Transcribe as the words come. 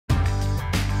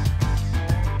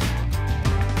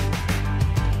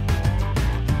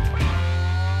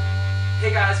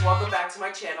guys, welcome back to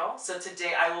my channel. So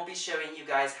today I will be showing you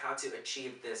guys how to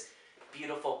achieve this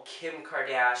beautiful Kim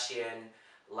Kardashian,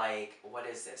 like, what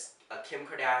is this? A Kim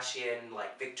Kardashian,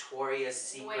 like, Victoria's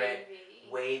Secret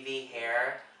wavy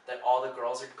hair that all the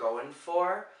girls are going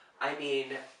for. I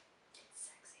mean,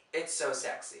 it's so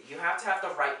sexy. You have to have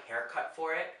the right haircut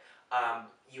for it.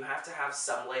 You have to have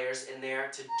some layers in there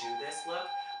to do this look.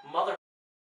 Mother.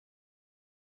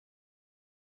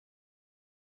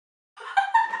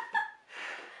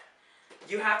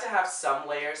 You have to have some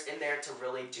layers in there to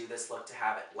really do this look, to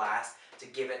have it last, to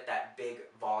give it that big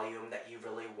volume that you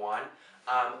really want.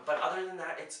 But other than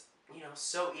that, it's, you know,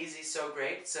 so easy, so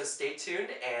great. So stay tuned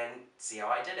and see how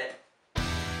I did it.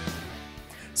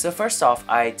 So first off,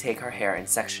 I take her hair and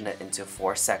section it into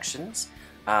 4 sections,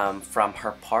 from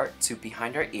her part to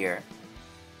behind her ear.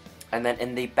 And then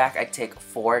in the back, I take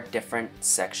 4 different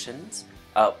sections.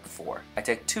 I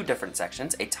take 2 different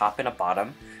sections, a top and a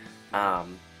bottom.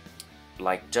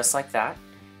 Like just like that,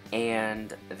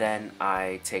 and then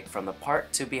I take from the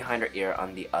part to behind her ear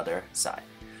on the other side.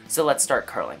 So let's start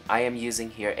curling. I am using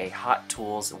here a Hot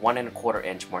Tools 1 1/4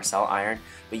 inch Marcel iron,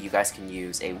 but you guys can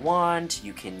use a wand,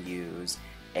 you can use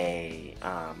a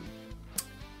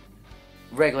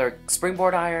regular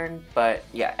springboard iron, but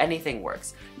yeah, anything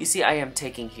works. You see I am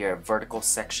taking here vertical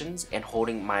sections and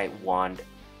holding my wand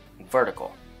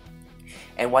vertical.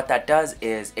 And what that does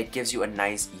is it gives you a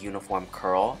nice uniform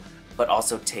curl, but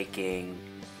also taking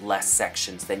less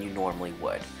sections than you normally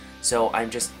would. So I'm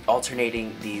just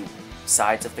alternating the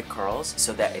sides of the curls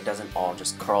so that it doesn't all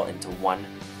just curl into one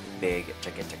big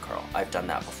gigantic curl. I've done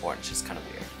that before and it's just kind of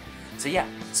weird. So yeah,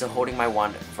 so holding my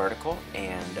wand vertical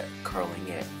and curling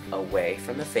it away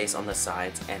from the face on the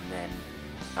sides, and then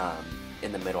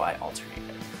in the middle I alternate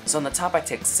it. So on the top I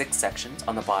take 6 sections,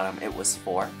 on the bottom it was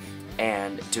 4,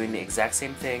 and doing the exact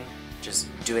same thing, just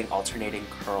doing alternating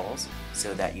curls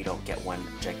so that you don't get one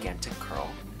gigantic curl.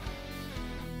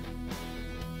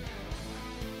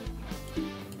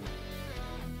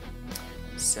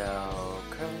 So,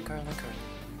 curling, curling, curling.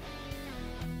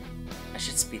 I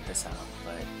should speed this out,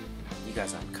 but you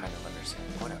guys aren't kind of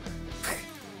understanding, whatever.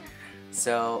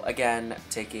 So, again,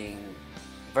 taking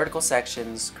vertical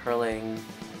sections, curling,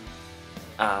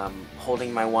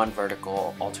 holding my wand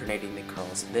vertical, alternating the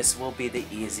curls. This will be the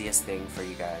easiest thing for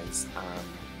you guys.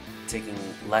 Taking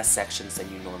less sections than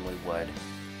you normally would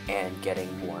and getting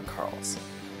more curls.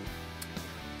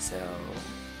 So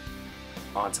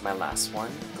on to my last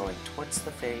one, going towards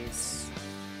the face.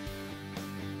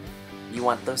 You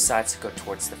want those sides to go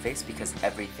towards the face because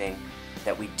everything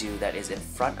that we do that is in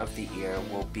front of the ear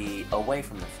will be away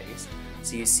from the face.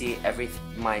 So you see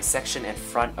my section in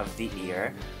front of the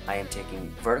ear, I am taking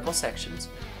vertical sections,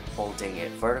 holding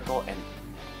it vertical and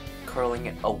curling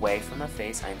it away from the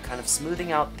face. I'm kind of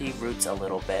smoothing out the roots a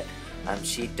little bit.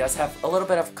 She does have a little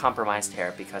bit of compromised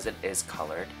hair because it is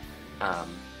colored.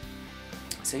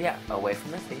 So yeah, away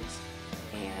from the face.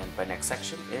 And my next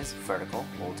section is vertical,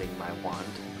 holding my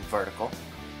wand vertical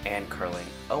and curling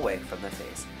away from the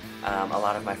face. A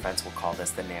lot of my friends will call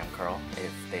this the Nam curl.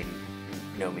 If they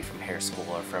know me from hair school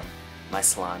or from my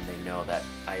salon, they know that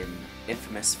I am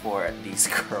infamous for these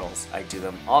curls. I do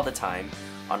them all the time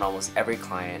on almost every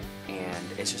client, and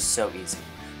it's just so easy.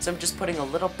 So I'm just putting a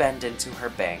little bend into her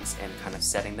bangs and kind of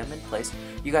setting them in place.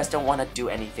 You guys don't want to do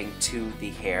anything to the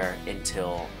hair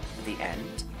until the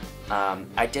end.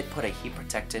 I did put a heat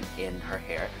protectant in her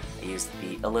hair. I used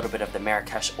a little bit of the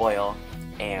merrakesh oil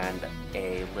and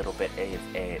a little bit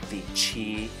of the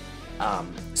Chi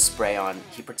spray on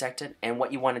heat protectant. And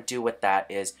what you want to do with that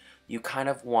is you kind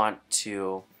of want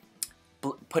to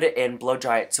put it in, blow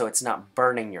dry it so it's not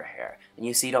burning your hair, and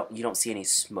you don't see any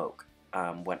smoke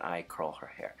when I curl her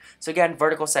hair. So again,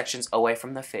 vertical sections away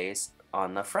from the face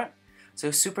on the front.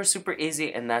 So super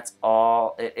easy, and that's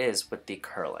all it is with the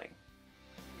curling.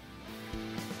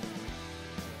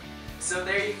 So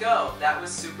there you go. That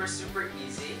was super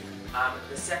easy.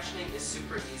 The sectioning is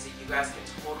super easy. You guys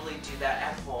can totally do that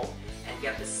at home and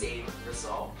get the same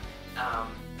result.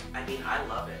 I mean, I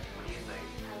love it. What do you think?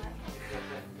 I like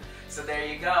it. So there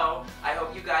you go. I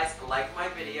hope you guys like my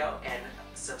video and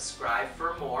subscribe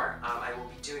for more. I will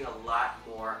be doing a lot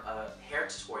more hair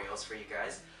tutorials for you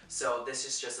guys. So this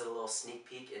is just a little sneak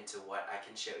peek into what I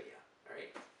can show you.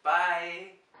 Alright,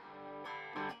 bye!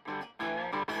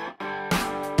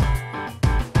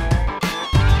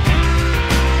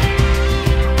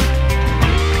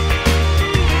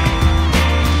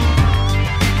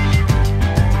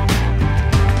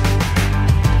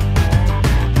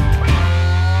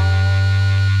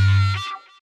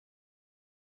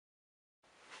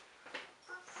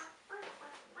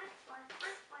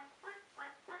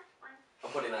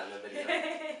 I'm putting that in the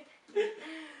video.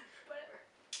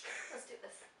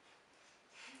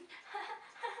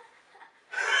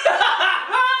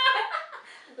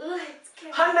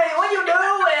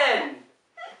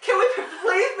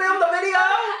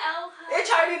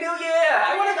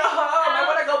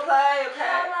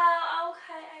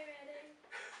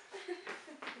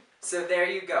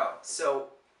 there you go. So.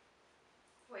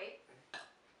 Wait.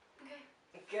 Okay.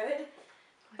 Good.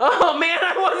 Oh man,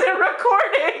 I wasn't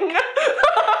recording.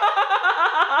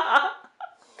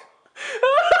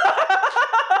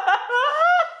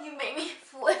 You made me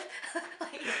flip.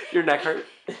 Like, Your neck hurt?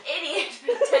 Idiot.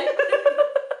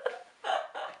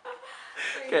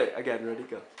 Okay, again, ready,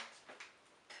 go.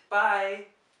 Bye.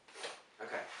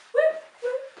 Okay.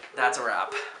 That's a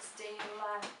wrap.